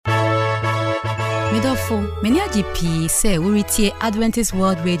Medofo, many GP say we retie Adventist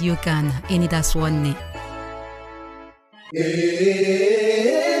World Radio Ghana. Any that's one ne. AWR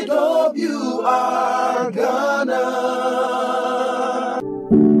Ghana.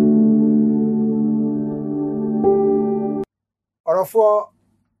 Orofo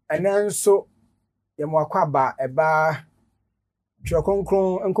enenso yemwakwaba eba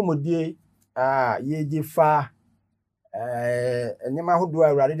twokonkron enkomodie yegifa enyema hodo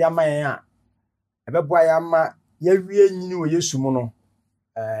awurade de amayen a ebeboa ya ma yawie nyini wo Yesu mu no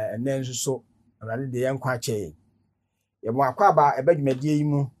enenso so awurade de yenkwa ache yemwakwaba eba dwumadie yi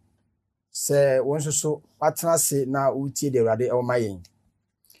mu se wonso so patena se na utie de awurade e mayen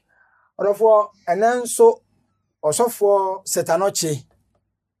orofo enenso osofo setanoche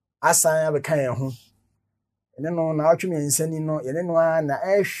asan abekan ho ene no na atweme nsani no ene no na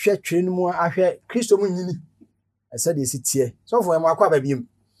ehwe twere no mu ahwe Kristo mu nyini ese de sitie sofo em akwa babiem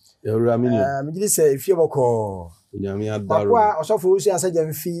ewura mini migidi se efie boko onyame adaro akwa osofo osi asaja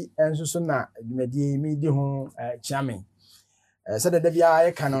mfi enso na dwumadi mi di ho chiame ese de bia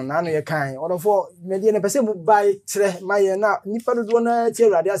ye kan no na no ye kan odofo dwumadi ne pese mu bai tre maye na nipa dodo na tie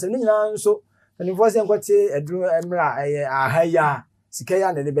awurade asem ni nyina nso anifo se nkwate edru emra ahaya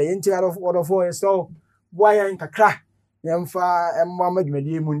sikaya ne be yenti odofo so boya nkakra yemfa emma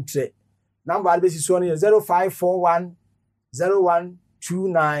madwumadi mu ntre number albesi so no 0541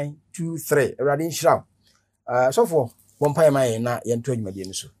 012923 awurade nhyira so for bompa mai na yento adwumadi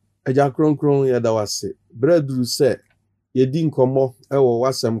ni so eja kronkron ya da wase bredru se yedi nkomo ewo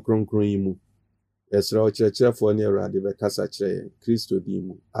wasam kronkron yi mu esra o kyerɛkyerɛfo ne awurade be kasa kyerɛ Kristo di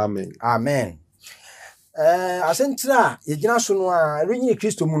mu amen amen asentira yegyina so no a renyi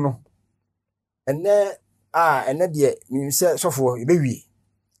Kristo mu no enne de minse sofo ebewie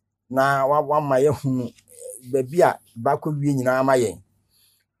na wa ma yehunu baby a ba ko wie nyina ma yen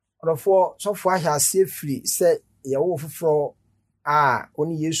orofo sofo ahia se firi se ye wo foforo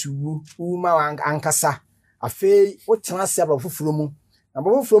oni Yesu wu ma ankasa afi wo tena se aba foforo mu na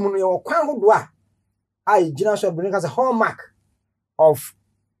ba foforo mu no ye wo kwan hodo a yegyina so bring as a hallmark of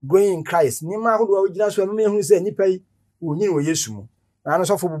growing in Christ ni ma hodo a yegyina so me ehunu se nipa yi wo nyini wo Yesu mu na no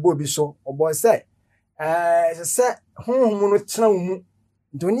sofo bobo bi so obo se se honhom no tena wo mu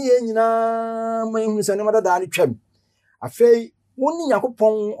ntoni ye nyina ma ehunu se ne madada ne twam afei woni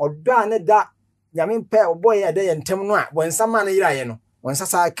yakopon odo a ne da nyame mpe obo ye de ye ntem no a bonsama ne yiraye no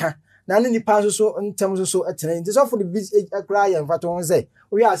wonsasa aka na ne nipa so ntem so etena nti so for the akra ye mfato ho se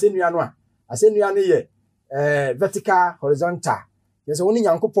wo ya asenua no a asenua ne ye vertical horizontal yese woni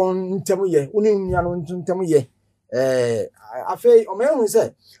yakopon ntem ye woni nua no ntem ye afei o ma ehunu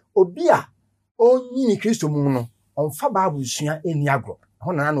se obi a onyini Kristo mu no onfa Bible sua eni agro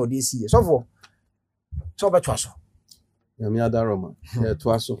ho na na odi si ye sofo so betwa so nyame adaro ma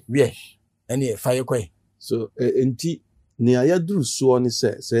to aso wie eni fa ye kwai so enti ne ayaduru so ne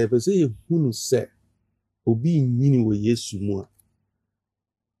se pese ye hunu se obi nyini wo Yesu mu a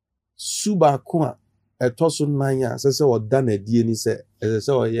suba ko a etoso nan a se oda na die ni se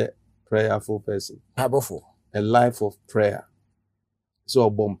o ye prayerful person abofo a life of prayer so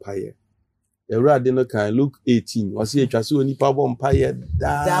obompaye Ewurade no kan Luke 18 wasi etwase onipa bo mpaye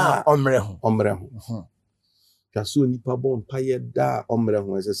da omre ho twase onipa bo mpaye da omre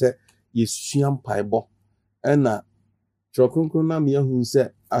ho ese yesua mpaye bo ena trokunkun na me hu se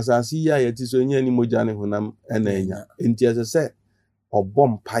asasi ya yeti so nya ni moja ne honam ena enya enti ese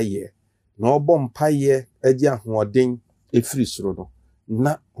obom mpaye na obom mpaye agi ahoden efiri soro no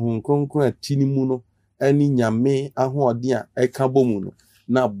na honkonkun atini mu no ani nyame ahoden a eka bomu no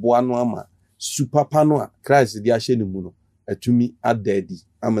na boa no ama supapa no a Christ di ahye ne mu no atumi adadi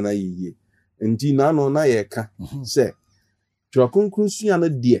amana yeye enti na no na yeka se trokunkun sua no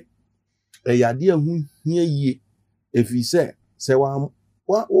de eyade ahu hia yie efi se wa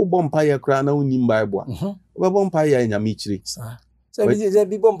bompa ye kra na unim Bible a bompa ye nyame chiri se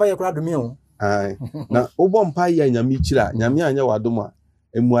bi bompa ye kra domi o ai na bompa ye nyame chiri a nyame anya wadom a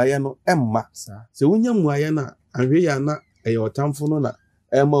emuaye no emma se wonya muaye na ahwe ya na eyotamfo no na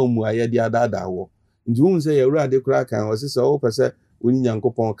ema muaye di adada wo ndi hu se ye Awurade kra kan wo se wo pese oni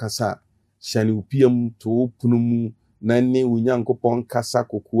Nyankopon kasa hyane upiam to punum na ne Onyankopon kasa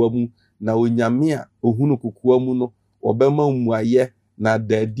kokoa mu na onyame a ohunu kokoa mu no obema muaye na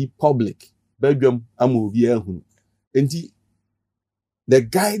dadi public bedwam ama obi ahunu enti the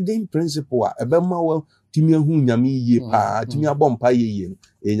guiding principle a ebema wa timi ahu nyame yie pa timi abompa yie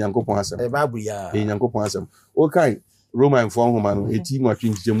Nyankopon asem Bible ya Nyankopon asem o kan Roman for homa no eti nwatwe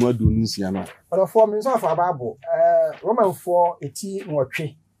ntiemu adonu nsia no but for me so for Bible Roman for eti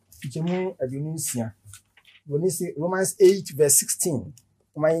nwatwe ntiemu adonu nsia Romans 8 verse 16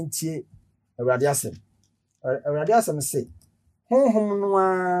 omantie Awurade asɛm se honhom no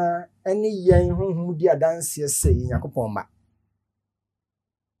a ɛne yɛn honhom di adanseɛ sɛ yɛ Nyankopɔn ma.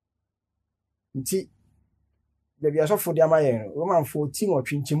 Nti baabi asɔfo de ama yɛn Roman 14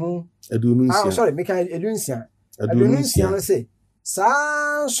 nkyɛmu sorry meka edunsia no se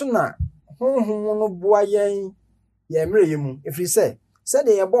saa nso na honhom no boa yɛn mmerɛ yɛ mu ɛfiri sɛ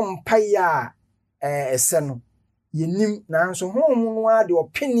sɛdeɛ yɛbɔ mpaeɛ a ɛsɛ no yɛnim nanso honhom no a de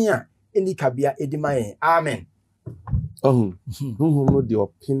ɔpene a ɛni kabea ɛdi ma yɛn. Amen. Honhom no de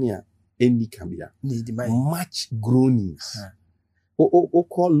ɔpene a ɛni kabea much groanings.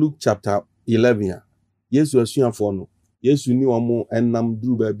 Call Luke chapter 11 a Yesu asuafoɔ no Yesu ni wɔn ɛnam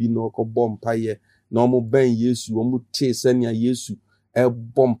duru baabi na ɔkɔbɔ mpaeɛ na wɔn bɛn Yesu wɔn tee sɛnea Yesu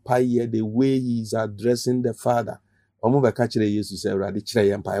ɛbɔ mpaeɛ the way he is addressing the Father wɔn bɛka kyerɛ Yesu sɛ Awurade kyerɛ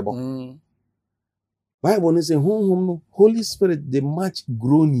yɛn mpaeɛbɔ. Bible no sɛ honhom no Holy Spirit the much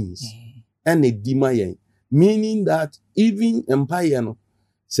groanings ɛna ɛdi ma yɛn, meaning that even mpaeɛ no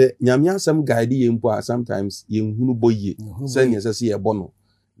sɛ Nyame asɛm guide yɛn mpo a sometimes yɛn hunu bɔ yie sɛnea ɛsɛ sɛ yɛbɔ no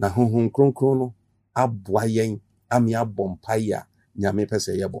na honhom kronkron no aboa yɛn ami abɔ mpaeɛ a Nyame pɛ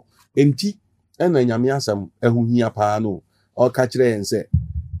sɛ yɛbɔ. Enti ɛna Nyame asɛm ɛho hia paa no ɔka kyerɛ yɛn sɛ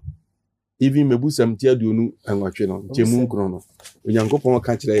even mebusam ti aduonu enwɔtwe no nkyɛmu nkron no Onyankopɔn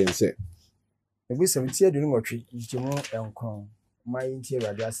ɔka kyerɛ yɛn sɛ mebusam ti aduonu nwɔtwe nkyɛmu nkron ma yɛntie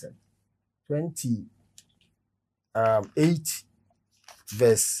Awurade asɛm 28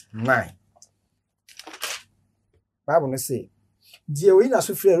 verse 9 Bible no say die oyi na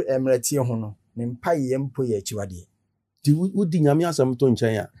so frɛ emratie ho no ne mpaeɛ mpo yɛ akyiwadeɛ. Di wudi Nyame asɛm to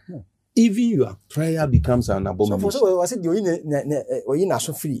nkyɛn a even your prayer becomes an abomination. So was it oyi na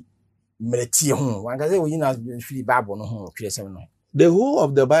so free emratie ho wan ka say oyi na free Bible no ho twesɛm no. The whole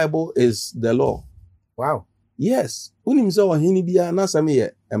of the Bible is the law. Wow. Yes. Unim sɛ ɔhene bia na asɛm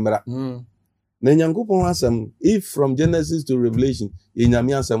yɛ emra. Na Nyankopɔn asɛm if from Genesis to Revelation yɛ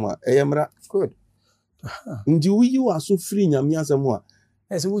Nyame asɛm a ɛyɛ emra. Good. Ndi wuyi wa so free Nyame asɛm a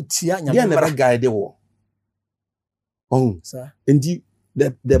ɛsɛ wotia Nyame dia never guide wo. Sir. Ndi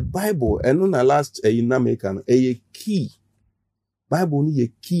the Bible ɛno na last in America no ɛyɛ key. Bible no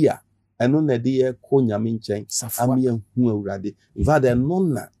yɛ key a ɛno na de yɛ kɔ Nyame nkyɛn ama yɛ hu Awurade. In fact ɛno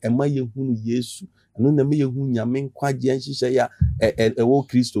na ɛma yɛ hu Yesu. Ɛno na ɛma yɛ hu Nyame nkwagye nhyehyɛ ya ɛwɔ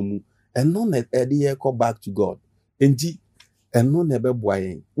Kristo mu. Ɛno na ɛde yɛ kɔ back to God. Ndi ɛno na ɛbɛboa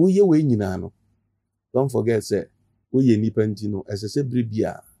yɛn. Woyɛ we nyinaa no. Don't forget say woyɛ nipa nti no ɛsɛ sɛ bere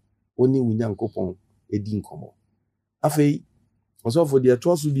bia woni wo Nyankopɔn edi nkɔmɔ. Afei ɔsɔfo de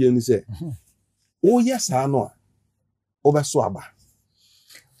ɛto so bia ni sɛ woyɛ saa no a wobɛso aba.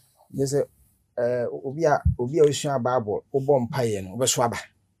 Yes obi a osua Bible wobɔ mpaeɛ no wobɛso aba.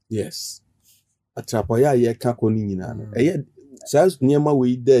 Yes. Atrapoya a yɛka kɔ no nyinaa no ɛyɛ saa nneɛma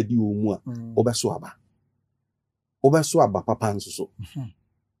wei daadi wɔ mu a wobɛso aba. Wobɛso aba papa nso so.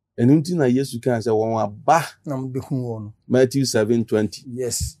 Ɛno nti na Yesu kan sɛ wɔn aba na mbehu wɔn no. Matthew 7:20.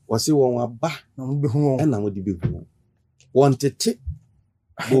 Yes. Wɔse wɔn aba na mbehu wɔn. Ɛna wɔde behu wɔn. Wɔn tete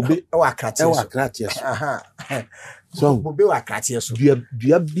bobe ɛwɔ akrateɛ so. So bobe wɔ akrateɛ so. Dua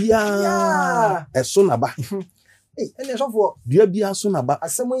bia ɛso na ba. Ɛne sɔfo Dua bia so na ba.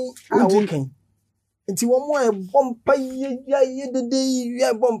 Asɛm yi a wɔkan. Nti wɔn mo a ɛbɔ mpaeɛ yɛ dede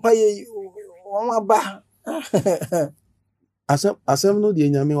yɛ bɔ mpaeɛ wɔn aba. Asɛm no de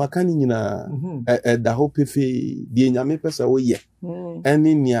Nyame waka ne nyinaa ɛda hɔ pefe de Nyame pɛ sɛ woyɛ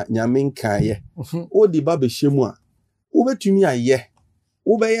ɛne nea Nyame nkaayɛ wodi ba bɛhyɛ mu a wobɛtumi ayɛ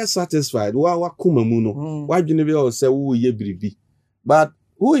wobɛyɛ satisfied wakoma mu no wadwene bi sɛ woyɛ biribi but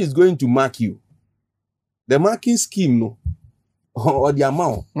who is going to mark you? The marking scheme no ɔde ama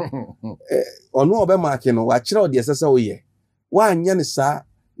wo ɔno ɔbɛmark no wakyerɛ ɔde ɛsɛ sɛ woyɛ woanyɛ ne saa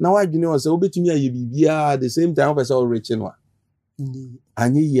na wadwene sɛ wobɛtumi ayɛ biribiara the same time wopɛ sɛ worekye no a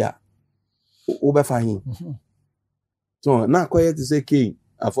anye ya wobɛfa hin so na akɔyɛ te sɛ Cain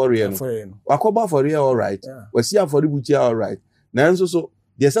afɔre no wakɔba afɔre all right wasi afɔre butia all right na nso so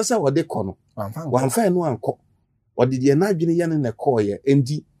de ɛsɛ sɛ wɔde kɔ no wamfa no ankɔ wɔde de na adwene yɛ ne na kɔɔyɛ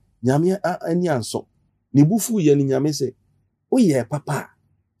enti Nyame ani anso ne bufu yɛ ne Nyame sɛ woyɛ papa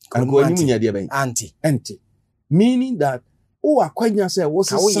anko ani munya de bɛn anti meaning that o akwanya sɛ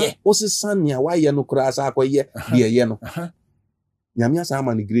wosesa nea wayɛ no koraa sa akɔyɛ de ɛyɛ no Nyame asa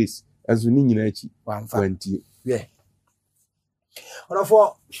ma ne grace azu ni nyina achi wantie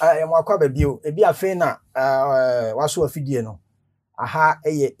onofo mo akwa ba bio ebi afen na waso afidie no aha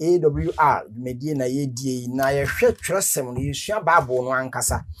eye AWR medie na ye die na ye hwe twerɛsɛm no yesua Bible no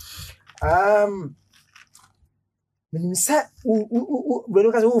ankasa menim sɛ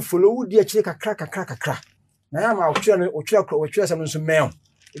beno ka sɛ wo follow wo die akire kakra na ya ma wo twerɛsɛm no nso mɛn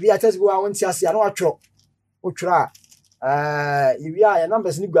ebi a test go a won ti ase a na watwo wotwra iwi a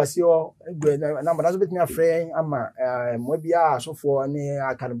numbers ni guase o number na so betimi afrɛ ama mo bia asofo ne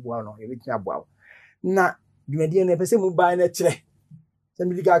aka no boa no ebetimi aboa na dwumadie no pese mu ban na kyerɛ sɛ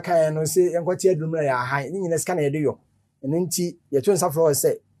mi diga kan no se enkwati adum na ya han ni nyina sika na yɛde yo ɛno nti yɛto nsa frɛ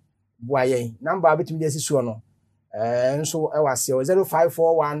sɛ boa yɛn number betimi de asisuo no nso ɛwase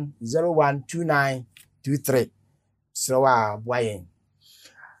 0541012923 so wa boa yɛn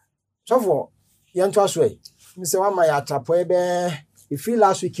sofo yɛn to aso me say one my atrapo ebe if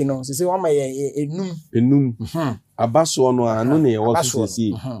last week no say one my enum abaso no anu ne yewo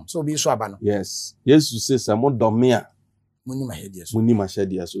sisi so bi so aba no yes Jesus says mo dome a muni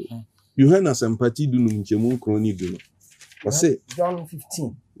mahede so Yohana sympathy du no nchemu kroni du no o say John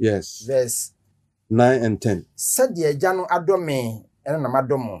 15 yes verse 9 and 10 said the agya no adome ena na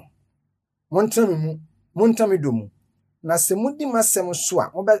madomo montame domu na se mudi masem so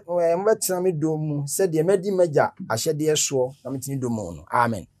a mobetena me dom mu se de madi magya ahyede so na metini dom no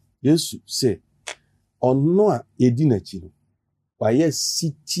amen Yesu say ono a edi na chi no waye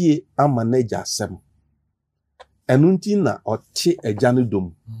sitie ama na agya asem enu nti na ote agya no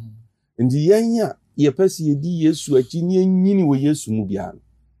dom ndi yenya ye pese yedi Yesu achi ni enyini wo Yesu mu bia no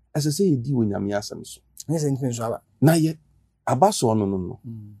asese yedi wo nyame asem so ne se ntin so aba na ye abaso no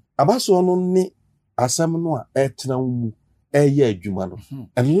abaso no ne asem no a etena mu eye adwuma no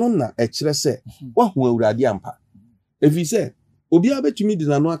eno na ekire se wa hu awurade ampa efi se obi abetumi di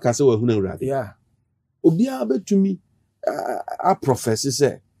nano aka se wa hu awurade yeah obi abetumi a profess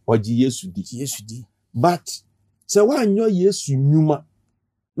se oji Yesu di but se wa anyo Yesu nyuma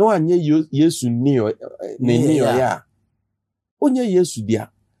na wa anye Yesu ni ya onye Yesu dia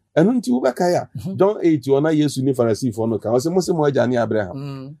eno nti wo beka ya John 8 ona Yesu ni Pharisee fo no ka o se mo se mo agya ni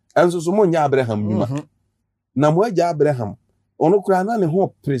Abraham enso so mo nya Abraham nyuma na mo agya Abraham ono kura na ne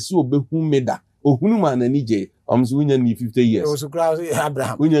ho presi obehu meda ohunu ma na ni je omso wunya ni 50 years o so kura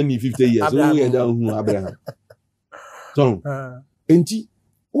Abraham wunya ni 50 years o ye da hu Abraham so enti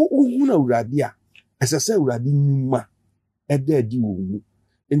o na urade a esese urade nyuma eda adi wo mu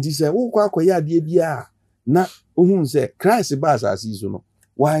enti se wo kwa akoya ade bia na ohun se Christ ba asasi so no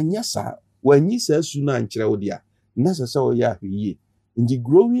wanya sa wanyi sa su na nkyere wo dia na sese wo ya hwiye enti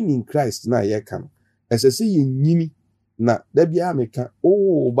growing in Christ na ye kan esese ye nyini na da bia meka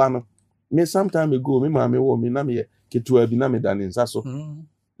ba no me sometime ago me ma me wo me na me ketua bi na me da ne nsa so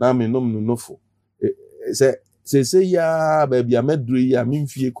na me nom no nofo se ya ba bia meduru ya me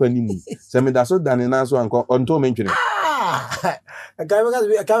mfie kwani mu se me da so da ne na so anko onto me ntwene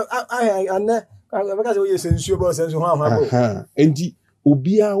because we use sensual bo sensu ho amabo enti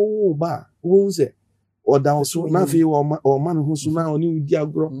obia ba wo se oda so na fe wo ma no ho so na oni udi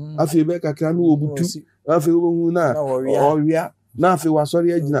agro afi be kakra no obutu afi wo hu na owia na afi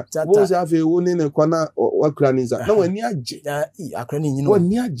wasori agina wo se afi wo ne kwana wakura ni za na wani age akra ni nyino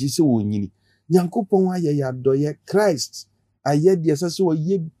wani age se wo nyini nyankopon aye ya doye Christ aye de sese wo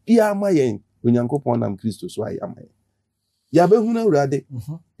ye bia ma yen onyankopon nam Kristo so aye ama ya be hu na urade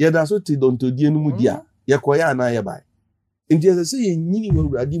ye da so ti donto die no mu dia ye koya na ye bai ndi sese ye nyini wo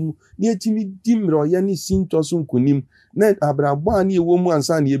urade mu ne atimi dimro ye ni sinto so nkonim na abrabo ani ewo mu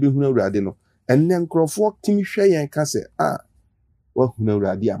ansa na ye be hu na urade no enne nkrofo timi hwe yen ka se wa hu na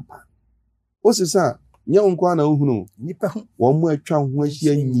urade ampa o se sa nya nkwa na ohunu nipa hu wo mu atwa ho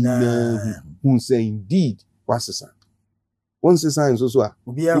ahia nyina hu say indeed wasesa won se sign so a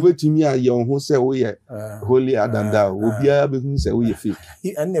obetumi a ye ho se wo ye holy adanda obia be hu se wo ye fake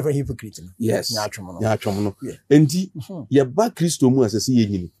and never hypocrite yes nya atwom no enti ye ba Kristo mu asese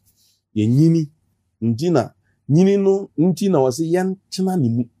ye nyini ndina nyini no nti na wo se ye ntena ne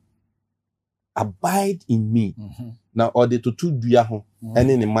mu abide in me na ode to dua ho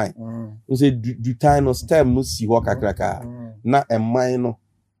ene ne man we say du time no stem no si ho kakraka na eman no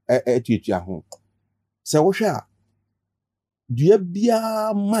etuatua ho se wo hwe a dua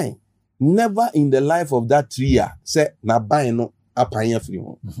bia man never in the life of that tree say na ban no apan afiri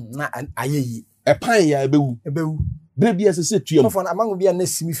ho na ayeyi epan ya ebewu bre bia se tuam for na mango bia na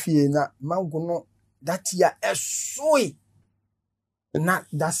simi fie na mango no that ya esoi na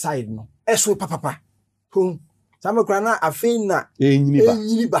that side no esoi papa hum sama kura na afin na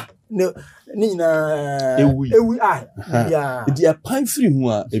enyini ba ni nyina ewu ya di epan firi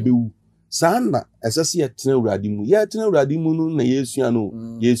ho a ebewu sana esase ye tena urade mu no na yesua no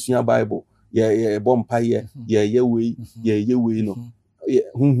yesua Bible ye bompa ye we no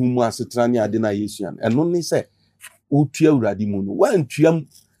hunhum mu asetra ne ade na yesua eno ne se otua urade mu no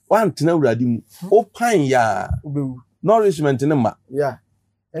wan tena urade mu opan ya nourishment ne ma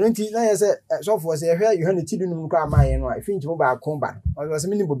ɛno nti na yɛ sɛ sɔfoɔ sɛ yɛhwɛ Yohane ti dunum kɔ amayɛ no a efi nkyɛn mu baako ba no ɔsɛ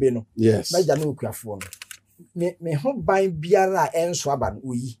mini bobe no yes mɛgya no okuafoɔ no me ho ban biara a ɛnso aba no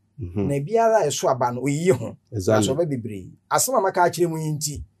oyi na biara a ɛso aba no oyi ho aso ba bebree asɛm a maka akyerɛ mu yi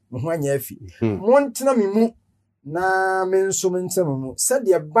nti me ho anya afi montena me mu na me nso mentena me mu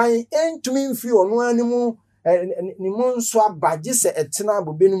sɛdeɛ ban ɛntumi mfiri ɔno animu ne mu nso aba gye sɛ ɛtena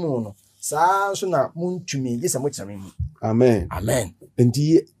bobe no mu no saa nso na montumi gye sɛ mokyerɛ me mu amen amen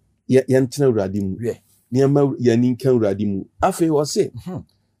nti yɛntena Awurade mu nneɛma yɛni nka Awurade mu afei wɔ se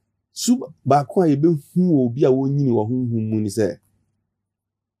su baako a yɛbɛhu obi a wɔnyini wɔ honhom mu ni sɛ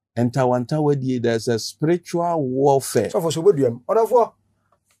entawantawadie there's a spiritual warfare so for so boduam ɔdɔfoɔ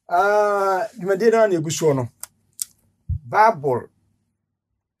dwumadie na egu so no Bible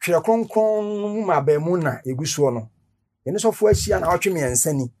twerɛ kronkron mu ma ba mu na egu so no yɛne sɔfo ahyia na ɔtwe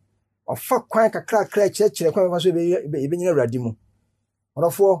mmiɛnsa ni ɔfa kwan kakra kyerɛkyerɛ kwan fa so ɛbɛnyina Awurade mu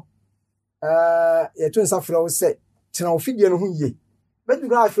ɔdɔfoɔ yɛto nsa frɛ wo sɛ tena ofidie no ho yie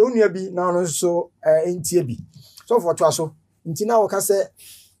bɛdura afrɛ onua bi na ɔno nso entie bi sɔfo to aso nti na wɔka sɛ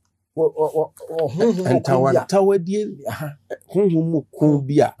entawantawadie honhom mu ko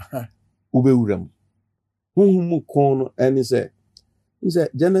bi a wobɛwura mu honhom mu ko no ɛne sɛ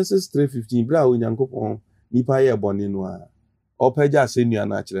Genesis 3:15 bra Onyankopɔn nipa yɛ bɔne no a ɔpɛgya asɛnnua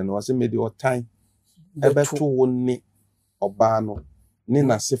no akyerɛ no ɔsɛ mede ɔtan ɛbɛto wo ne ɔbaa no ne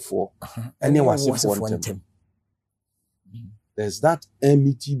n'asefoɔ ɛne w'asefoɔ ntɛm there's that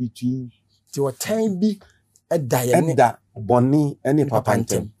enmity between the ɔtan bi ɛda bɔne ɛne papa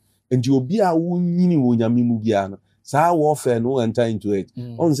ntɛm nti obi a wonyini wɔ Nyame mu biara no saa warfare no enter into it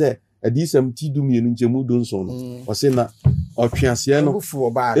on sɛ adisɛm ti du mienu nkyɛmu do nso no ɔsɛ na ɔtweaseɛ no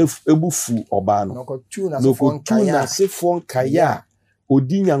ebufu ɔbaa no n'okotu n'asefoɔ nkaeɛ a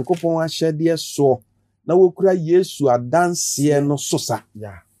odi Nyankopɔn ahyɛdeɛ soɔ na wokura Yesu adanseɛ no so sa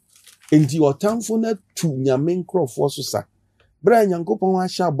nti ɔtamfo na tu Nyame nkurɔfoɔ so sa bra Nyankopɔn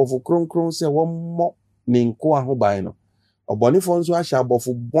ahyɛ abɔfo kronkron sɛ wɔmmɔ ne nko ahoban no ɔbɔnefoɔ nso ahyɛ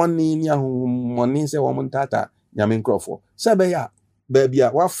abɔfo bɔne ne ahohommɔne sɛ wɔn ntata Nyame nkurɔfoɔ sɛ bɛyɛ a baabi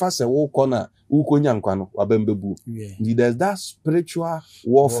a wafa sɛ wokɔ na wokɔnya nkwa no wabɛmbebu there's that spiritual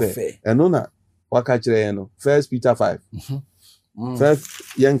warfare ɛno na waka kyerɛ yɛn no 1 Peter 5 first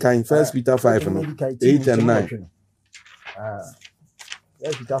yɛnkan 1 Peter 5 no 8 and 9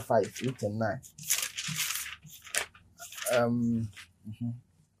 1 Peter 5 8 and 9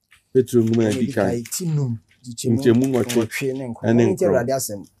 Petro nguma ya dikai nchemu ngotwe ene nkro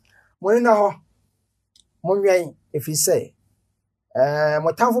mo na hɔ mo nwen efisɛ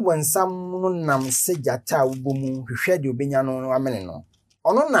motamfo bonsam no nam sɛ gyata a wobomu hwehwɛ de obenya no amene no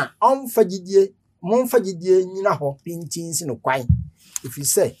ɔno na ɔmfa gidie nyina hɔ pintin si no kwan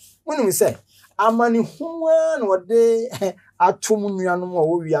efisɛ wonim sɛ amane huwa na wɔde atom nuanom a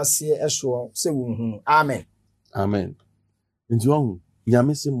wo wiase ɛso sɛ wonhu amen nti ɔhu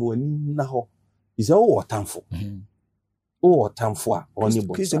Nyame se mo ani na hɔ isɛ wo wɔtamfo wo wɔtamfo a ɔne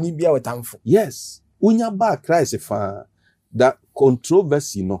bɔ Kristo ni bia wɔtamfo yes unya ba Christ fa that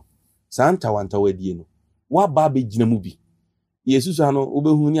controversy no santa wantawadie no wa ba be gina mu bi Jesus ano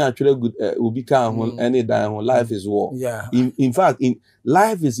obehu ni atwere obi ka ho any dan ho life is war in fact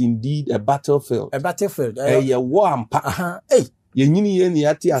life is indeed a battlefield ye war ampa ye nyini ye ni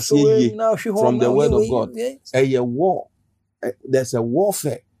ate ase ye from the word of God ye war there's a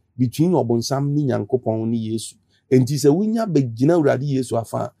warfare between obonsam ni Nyankopɔn ni Yesu enti se wunya be gina Awurade Yesu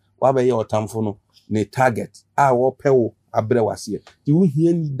afa wa be ye otamfo no ne target a wo pewo abrɛ wase ti wo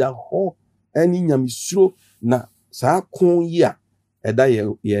hia ni da ho ani nyamesuro na saa kon yi a ɛda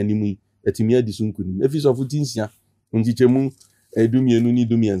ye animu yi etimi adi so nkunim efisofo tinsia ntichemu edumienu ni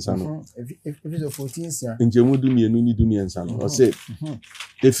dumiensa no efisofo tinsia ntichemu dumienu ni dumiensa no ɔse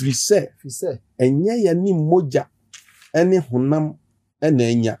efiri sɛ enye ye ni moja ene honam ena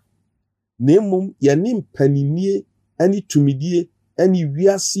enya na emom ye ni mpaninie ani tumidie ani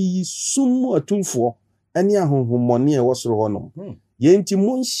wiase yi sum atumfo ani ahohommɔne a wɔsoro hɔ nom yɛnti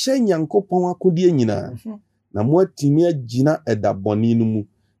mo nhyɛ Nyankopɔn akodie nyinaa na mo atimi agina ɛdabɔne no mu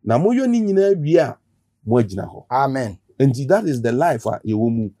na mo yɔ ne nyinaa wie a mo agina hɔ amen and that is the life a yɛwɔ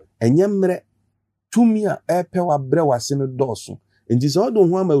mu ɛnyɛ mmerɛ tumi a ɛpɛ wabrɛ wase no dɔɔso nti sɛ ɔdo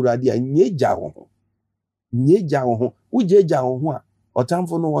ho ama Awurade a nyegya wo ho wogya wo ho a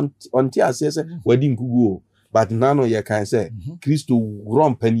ɔtamfo no ɔnte aseɛ sɛ wadi nkuguo but nano ye kan say Kristo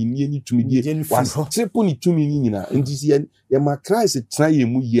wron panini ni tumidie was triple ni tumi ni nyina nti si ye ma Christ tena ye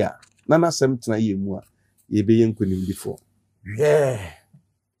mu yi a na na sem tena ye mu a ye be ye nkonim before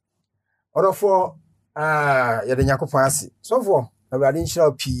orofo ye de Nyankopɔn ase so for Awurade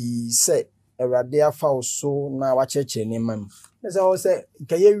nhyira pi say Awurade afa wo so na wakyerɛkyerɛ nneɛma mu. Na sɛ wo sɛ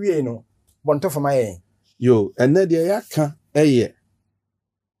nka yɛwie no bɔntɔ fam ayɛ. Yo, ɛnɛ deɛ yɛaka ɛyɛ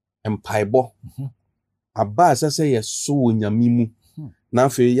mpaebɔ. Aba a sɛ yɛso wɔ Nyame mu. Na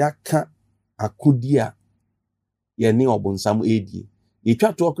afei yɛaka akodi a yɛne ɔbonsam ɛdie.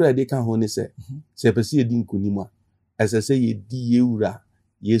 Yɛtwa toɔ koraa de ka ho ne sɛ sɛ pɛ sɛ yɛdi nkonim a ɛsɛ sɛ yɛdi yɛwura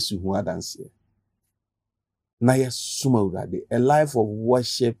Yesu ho adanseɛ. Na yɛsom Awurade, a life of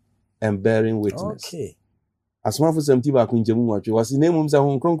worship and bearing witness. Okay. Asomafo sɛm ti baako nkyɛmu nwɔtwe wɔ se na mmom sɛ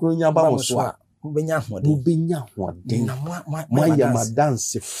ho nkronkron nya ba mo so a mubenya hoɔden. Moayɛ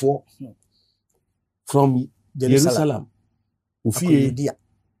madansefoɔ from Jerusalem. Ofie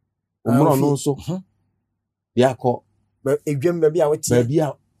omro no nso de akɔ edwam baabi a wotie. Baabi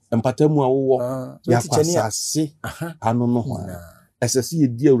a empatamu a wowɔ de akɔ asase ano no ho. Ɛsɛ sɛ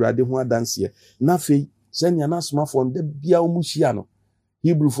yɛdi Awurade ho adanseɛ. Na afei sɛnea na asomafoɔ nda bia wo mu hyia no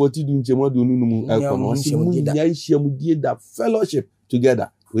Hebrew 40 nkyɛmu aduonu no mu ɛkɔ no ɔse mu nya hyia mu die da fellowship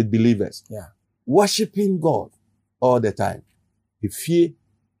together with believers. Worshiping God all the time. Efie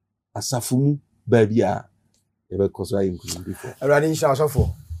asafo mu baabi a yɛbɛkɔ so ayɛ nkonim before. Awurade nhyira asɔfo.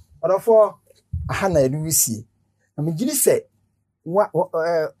 Ɔdɔfo aha na edu wisie. Na megiri sɛ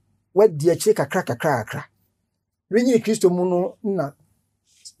wadi akyire kakra. Renyi Kristo mu no na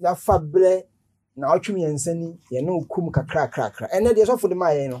yafa brɛ na ɔtwem yɛnsani yɛ no kum kakra. Ɛnɛ deɛ sɔfo de ma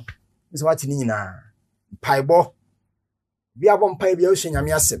yɛn no. Nso wate ni nyinaa. Paibɔ. Bi abɔ mpai bi a wohyɛ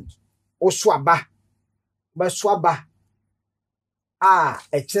Nyame asɛm. Oso aba. Bɛso aba.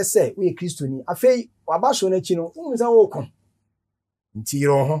 Ɛkyerɛ sɛ woyɛ Kristoni. Afei waba so n'akyi no, wo nsa wo ko. Nti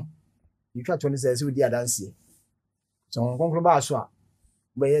yero ho. Yitwa to ne sɛ wodi adanse. So nkonkron ba so a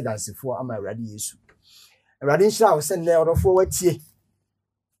bɛyɛ dansefo ama Awurade Yesu. Awurade nhyira wo sɛ nnɛ ɔdɔfo watie.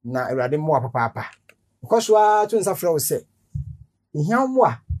 Na Awurade mo apapa. Nkoso a to nsa frɛ wo sɛ ihia mo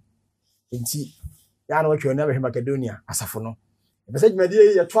a nti ya na watwe na bɛhwe Macedonia asafo no. Ebese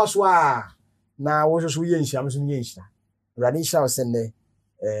dwumadie yɛ to so a na wo so yɛ nhyia so yɛ nhyira. Awurade nhyira wo sɛ nnɛ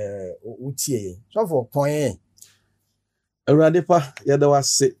utie sɔfo pɔn Awurade pa yɛda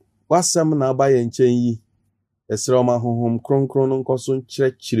wase wasɛm na aba yɛn nkyɛn yi ɛsrɛ ɔma honhom kronkron no nkɔso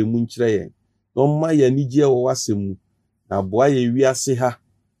nkyerɛkyerɛ mu nkyerɛ yɛn na ɔma yɛn anigye wɔ wasɛm mu na boa yɛ wiase ha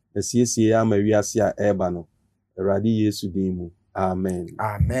na siesie ama wiase a ɛba no Awurade Yesu din mu amen.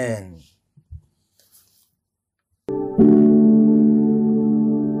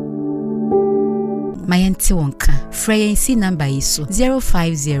 Mayanti Wonka. Freyensi number iso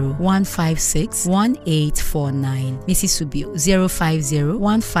 050-156-1849. Mrs. Subio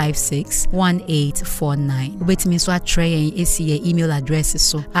 050-156-1849. Ubetimi so atreyen esi email address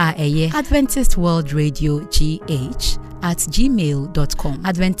so Adventist World Radio GH @gmail.com.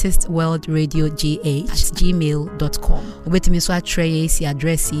 Adventist World Radio GH @gmail.com. Ubetimi so atreyen esi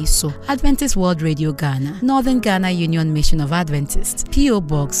address so Adventist World Radio Ghana, Northern Ghana Union Mission of Adventists, PO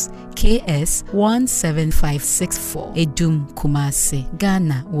Box KS 17564, Edum, Kumasi,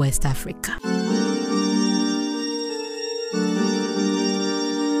 Ghana, West Africa.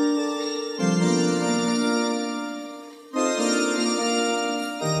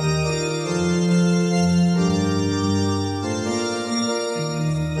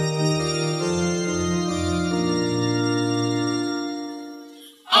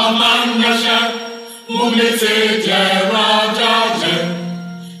 Amanyasha, Mumete Jerajaje.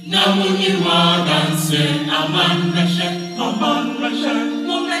 Namuni wadanse amandashe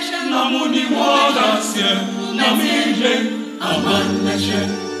namuni wadanse namije amandashe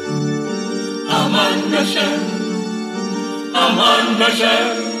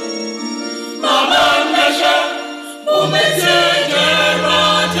umete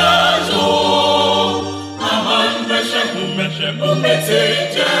jerajazo amandashe umete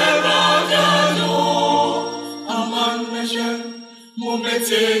jerajazo amandashe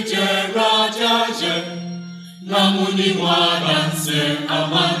Mumete jerajaje, namuni wadanse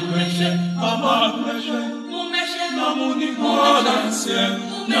amandashe, namuni wadanse,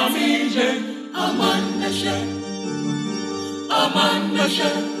 namije amandashe,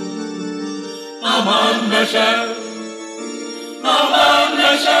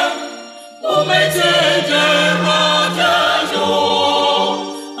 mumete jerajajo,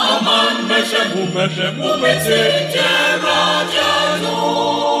 mumete jerajajo.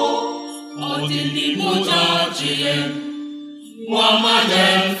 Odili mutachiye,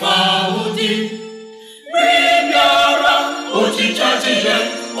 Muhammaden faudi, Bibiara, Ochichachiye,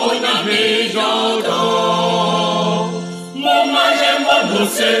 Onabijodo, Mumaje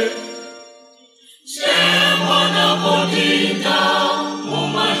Monose, Shemana Bodita,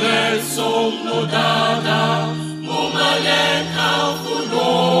 Mumaje Somnodada, Mumaje Kaufuno,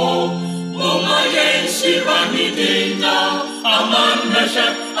 Aman Meshe,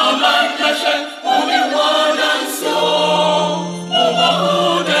 only one and so.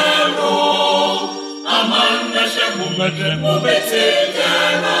 Omahudero. Aman Meshe, Mubete,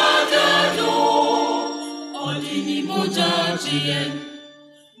 Deradado. Odini Mojajien.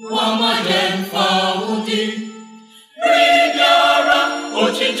 Wamaden Faudi. Ribiara,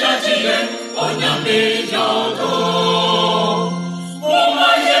 Ochijajien, Onyame Yodo.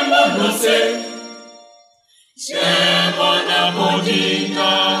 Omaye Monose. Shebona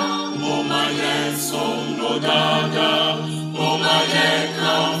Bodinga, Momaye Sono Dada, Momaye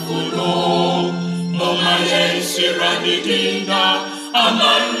Kamfuno, Momaye Shiranidinga,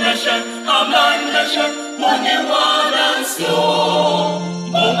 Aman Meshe, Moniwadanso,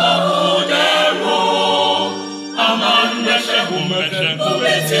 Momahudero, Aman Meshe,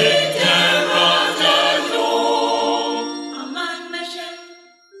 Mubete Teradayo. Aman Meshe,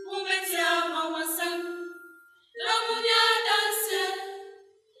 Mubete Amawasem. Lamunya danse,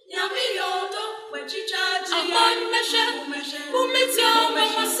 Yami Yodo, Wechichaji. Aman Meshe, Mumete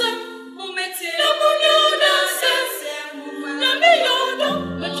Amawasem. Lamunya danse, Yami Yodo,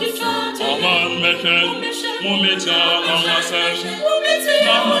 Wechichaji. Aman Meshe, Mumete Amawasem.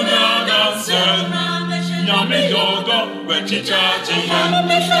 Lamunya danse, Yami Yodo, Wechichaji. Aman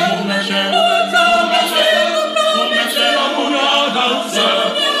Meshe, Mumete Lamunya danse,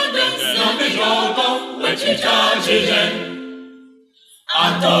 Yami Yodo, Wechichaji.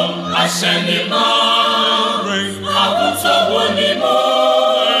 Adam Ashenima, Abuta Wonimu,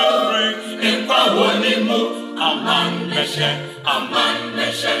 Impa Wonimu, Aman Meshe,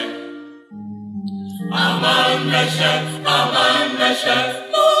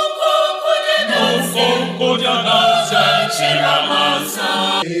 Moko Kodyanasa, Shiramasa.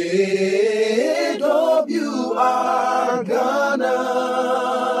 AWR Ghana.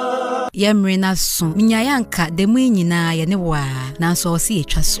 Yemrena so minyayanka demu nyina ye ne wa nanso ose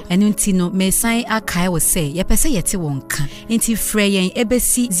yetwa so enu nti no mesan akai wo se yepese yete wonka nti frɛ yen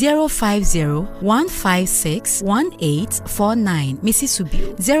ebesi 050-156-1849 Missy Subio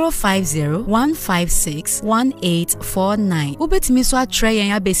 050-156-1849 ubetimi so atre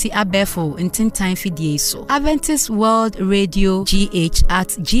yen abesi abefo ntintan fidie so Adventist World Radio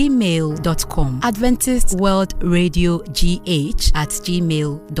GH@gmail.com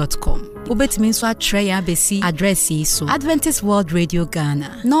AdventistWorldRadioGH@gmail.com Ubetimi so atre yen abesi address so Adventist World Radio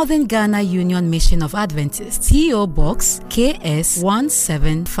Ghana, Northern Ghana Union Mission of Adventists, PO Box KS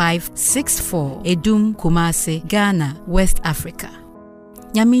 17564, Edum, Kumasi, Ghana, West Africa.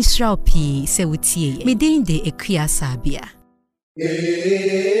 Nyamishrao P. Sewutie, Midinde Ekia Sabia. AWR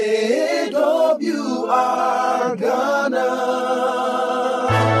Ghana.